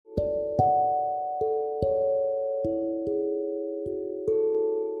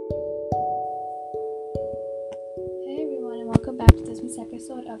this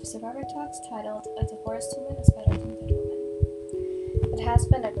episode of Survivor Talks titled A Divorced Woman is Better Than a Good Woman. It has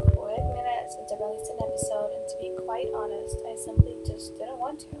been a quick minute since I released an episode, and to be quite honest, I simply just didn't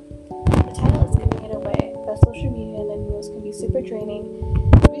want to. The title is giving it away, but social media and the news can be super draining,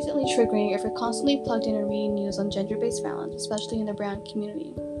 recently triggering if you're constantly plugged in and reading news on gender-based violence, especially in the brown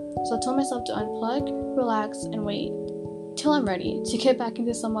community. So I told myself to unplug, relax, and wait till I'm ready to get back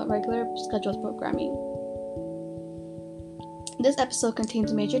into somewhat regular scheduled programming. This episode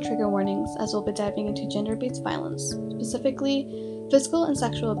contains major trigger warnings as we'll be diving into gender-based violence, specifically physical and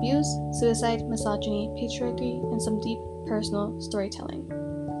sexual abuse, suicide, misogyny, patriarchy, and some deep personal storytelling.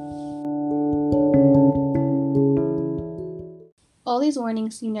 All these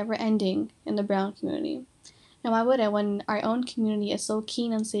warnings seem never-ending in the brown community. And why would I when our own community is so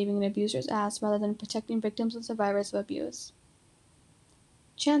keen on saving an abuser's ass rather than protecting victims and survivors of abuse?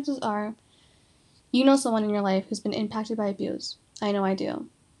 Chances are, you know someone in your life who's been impacted by abuse. I know I do.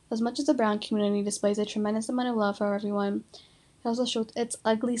 As much as the brown community displays a tremendous amount of love for everyone, it also shows its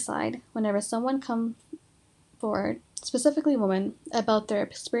ugly side whenever someone comes forward, specifically women, about their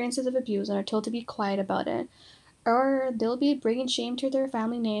experiences of abuse and are told to be quiet about it, or they'll be bringing shame to their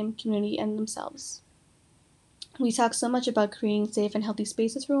family name, community, and themselves. We talk so much about creating safe and healthy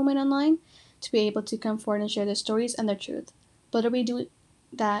spaces for women online to be able to come forward and share their stories and their truth. But do we do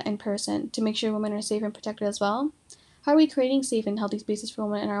that in person to make sure women are safe and protected as well? How are we creating safe and healthy spaces for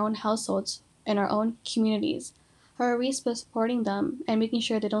women in our own households, in our own communities? How are we supporting them and making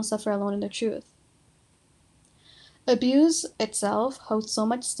sure they don't suffer alone in the truth? Abuse itself holds so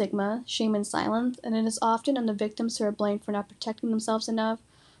much stigma, shame, and silence, and it is often on the victims who are blamed for not protecting themselves enough,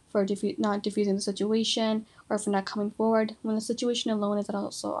 for not diffusing the situation, or for not coming forward when the situation alone is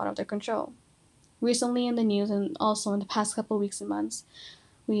also out of their control. Recently in the news and also in the past couple weeks and months,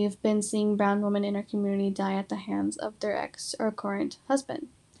 we've been seeing brown women in our community die at the hands of their ex or current husband.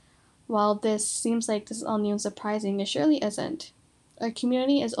 While this seems like this is all new and surprising, it surely isn't. Our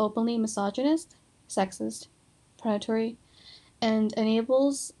community is openly misogynist, sexist, predatory, and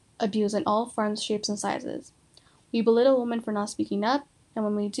enables abuse in all forms, shapes, and sizes. We belittle women for not speaking up, and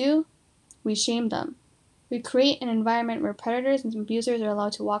when we do, we shame them. We create an environment where predators and abusers are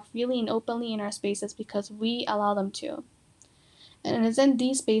allowed to walk freely and openly in our spaces because we allow them to. And it is in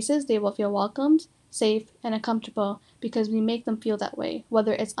these spaces they will feel welcomed, safe, and comfortable because we make them feel that way,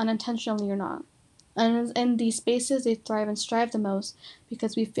 whether it's unintentionally or not. And in these spaces they thrive and strive the most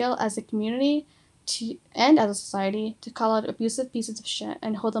because we fail as a community and as a society to call out abusive pieces of shit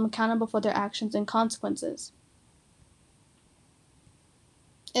and hold them accountable for their actions and consequences.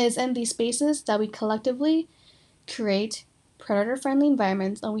 It is in these spaces that we collectively create predator-friendly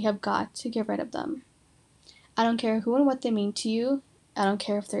environments, and we have got to get rid of them. I don't care who and what they mean to you. I don't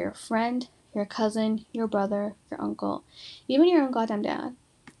care if they're your friend, your cousin, your brother, your uncle, even your own goddamn dad.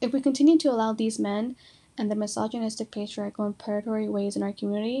 If we continue to allow these men and the misogynistic, patriarchal, and predatory ways in our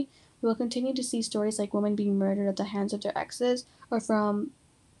community, we will continue to see stories like women being murdered at the hands of their exes or from,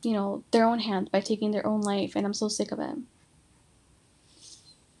 their own hand by taking their own life, and I'm so sick of it.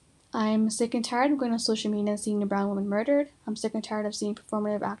 I'm sick and tired of going on social media and seeing a brown woman murdered. I'm sick and tired of seeing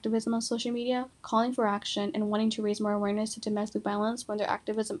performative activism on social media, calling for action, and wanting to raise more awareness to domestic violence when their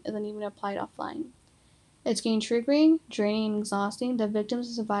activism isn't even applied offline. It's getting triggering, draining, and exhausting that victims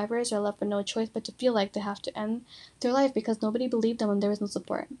and survivors are left with no choice but to feel like they have to end their life because nobody believed them when there was no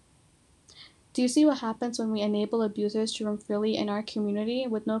support. Do you see what happens when we enable abusers to roam freely in our community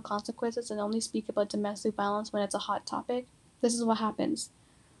with no consequences and only speak about domestic violence when it's a hot topic? This is what happens.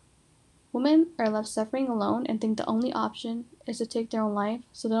 Women are left suffering alone and think the only option is to take their own life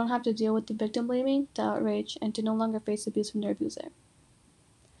so they don't have to deal with the victim blaming, the outrage, and to no longer face abuse from their abuser.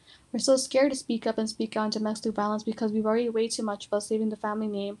 We're so scared to speak up and speak out on domestic violence because we worry way too much about saving the family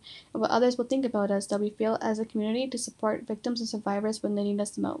name and what others will think about us that we fail as a community to support victims and survivors when they need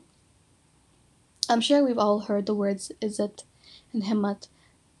us the most. I'm sure we've all heard the words Izzat and Himmat,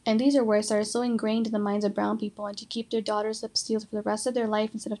 and these are words that are so ingrained in the minds of brown people and to keep their daughters lips sealed for the rest of their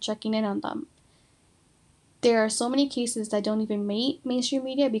life instead of checking in on them. There are so many cases that don't even make mainstream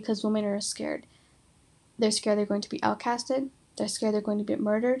media because women are scared. They're scared they're going to be outcasted, they're scared they're going to be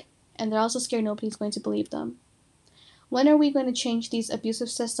murdered, and they're also scared nobody's going to believe them. When are we going to change these abusive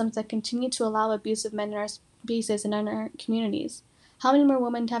systems that continue to allow abusive men in our spaces and in our communities? How many more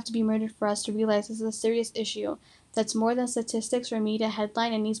women have to be murdered for us to realize this is a serious issue that's more than statistics or a media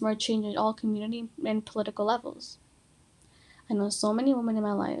headline and needs more change at all community and political levels? I know so many women in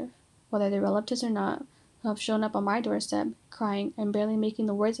my life, whether they're relatives or not, who have shown up on my doorstep, crying and barely making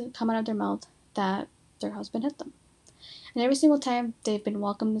the words that come out of their mouth that their husband hit them. And every single time they've been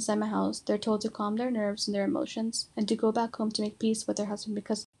welcomed inside my house, they're told to calm their nerves and their emotions and to go back home to make peace with their husband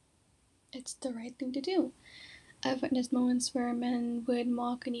because it's the right thing to do. I've witnessed moments where men would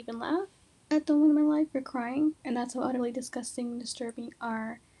mock and even laugh at the women in my life for crying, and that's how utterly disgusting and disturbing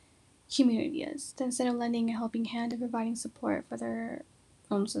our community is. That instead of lending a helping hand and providing support for their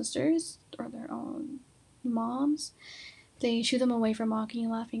own sisters or their own moms, they shoo them away from mocking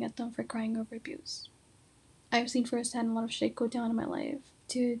and laughing at them for crying over abuse. I've seen firsthand a lot of shit go down in my life.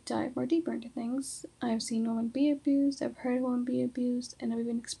 To dive more deeper into things, I've seen women be abused, I've heard women be abused, and I've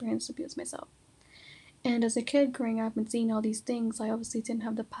even experienced abuse myself. And as a kid growing up and seeing all these things, I obviously didn't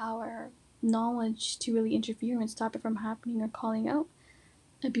have the power or knowledge to really interfere and stop it from happening or calling out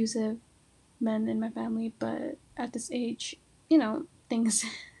abusive men in my family. But at this age, things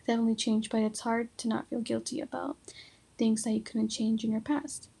definitely change, but it's hard to not feel guilty about things that you couldn't change in your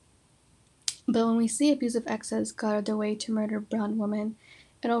past. But when we see abusive exes go out of their way to murder brown women,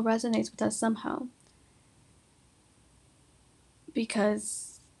 it all resonates with us somehow.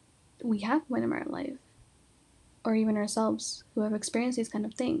 Because we have women in our life, or even ourselves, who have experienced these kind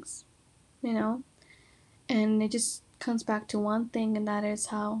of things, you know? And it just comes back to one thing, and that is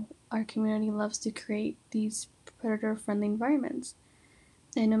how our community loves to create these predator friendly environments.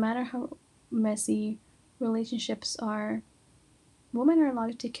 And no matter how messy relationships are, women are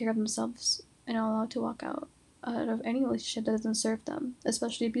allowed to take care of themselves and are allowed to walk out of any relationship that doesn't serve them,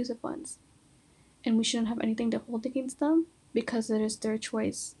 especially abusive ones. And we shouldn't have anything to hold against them because it is their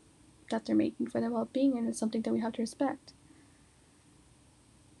choice that they're making for their well being, and it's something that we have to respect.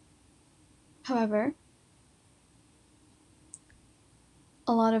 However,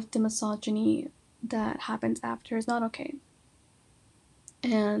 a lot of the misogyny that happens after is not okay.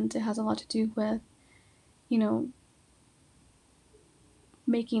 And it has a lot to do with, you know,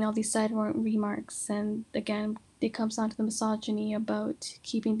 making all these side remarks. And again, it comes down to the misogyny about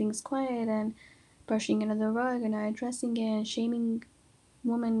keeping things quiet and brushing it under the rug and not addressing it and shaming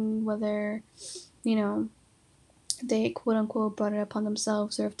women whether, you know, they quote unquote brought it upon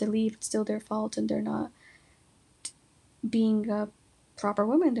themselves, or if they leave, it's still their fault and they're not being a proper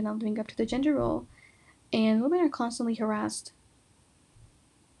woman, they're not living up to the gender role. And women are constantly harassed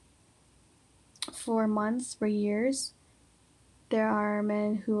for months, for years. There are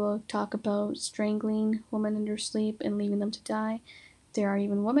men who will talk about strangling women in their sleep and leaving them to die. There are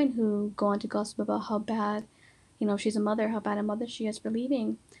even women who go on to gossip about how bad, she's a mother, how bad a mother she is for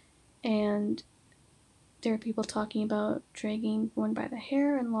leaving. And there are people talking about dragging one by the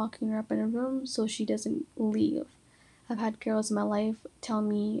hair and locking her up in a room so she doesn't leave. I've had girls in my life tell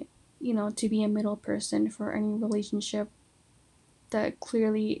me, to be a middle person for any relationship that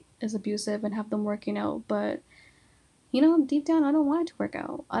clearly is abusive and have them working out. But, deep down, I don't want it to work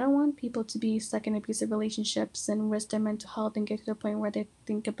out. I don't want people to be stuck in abusive relationships and risk their mental health and get to the point where they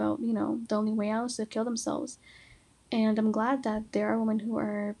think about, the only way out is to kill themselves. And I'm glad that there are women who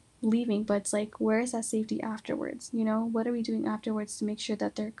are leaving, but it's like, where is that safety afterwards? What are we doing afterwards to make sure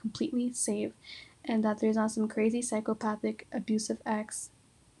that they're completely safe and that there's not some crazy psychopathic abusive ex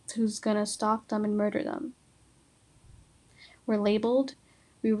who's gonna stalk them and murder them? We're labeled,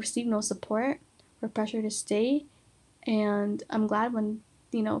 we receive no support, we're pressured to stay, and I'm glad when,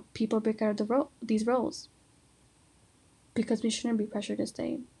 people break out of these roles, because we shouldn't be pressured to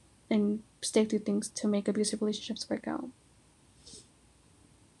stay and stick to things to make abusive relationships work out.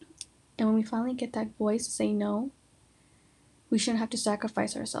 And when we finally get that voice to say no, we shouldn't have to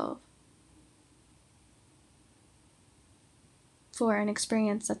sacrifice ourselves for an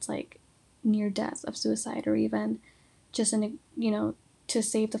experience that's like near death of suicide, or even just to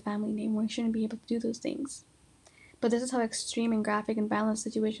save the family name. We shouldn't be able to do those things. But this is how extreme and graphic and violent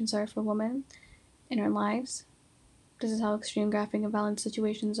situations are for women in our lives. This is how extreme, graphic, and violent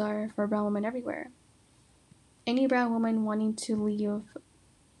situations are for brown women everywhere. Any brown woman wanting to leave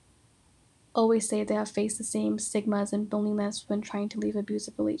always say they have faced the same stigmas and loneliness when trying to leave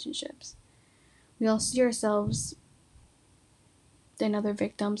abusive relationships. We all see ourselves in other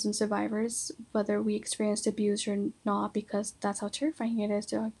victims and survivors, whether we experienced abuse or not, because that's how terrifying it is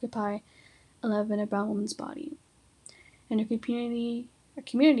to occupy a life in a brown woman's body. And our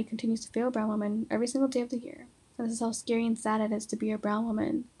community continues to fail brown women every single day of the year. And this is how scary and sad it is to be a brown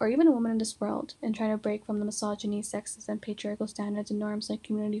woman, or even a woman in this world, and try to break from the misogyny, sexist, and patriarchal standards and norms that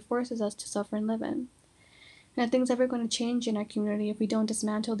community forces us to suffer and live in. And nothing's ever going to change in our community if we don't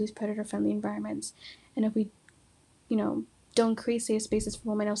dismantle these predator-friendly environments, and if we, don't create safe spaces for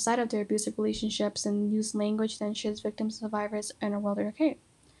women outside of their abusive relationships and use language that ensures victims and survivors in our world are okay.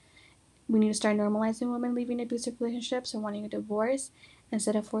 We need to start normalizing women leaving abusive relationships or wanting a divorce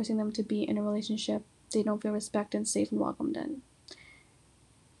instead of forcing them to be in a relationship they don't feel respected and safe and welcomed in.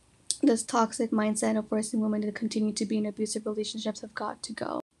 This toxic mindset of forcing women to continue to be in abusive relationships have got to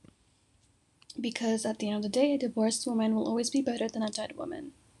go. Because at the end of the day, a divorced woman will always be better than a dead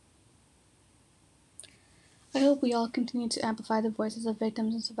woman. I hope we all continue to amplify the voices of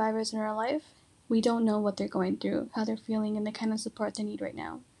victims and survivors in our life. We don't know what they're going through, how they're feeling, and the kind of support they need right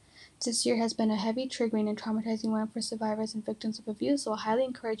now. This year has been a heavy, triggering, and traumatizing one for survivors and victims of abuse, so I highly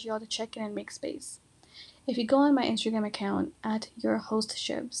encourage you all to check in and make space. If you go on my Instagram account at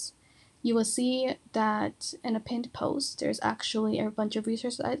yourhostshivs, you will see that in a pinned post, there's actually a bunch of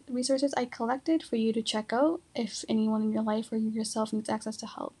resources I collected for you to check out if anyone in your life or you yourself needs access to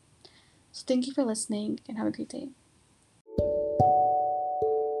help. So thank you for listening and have a great day.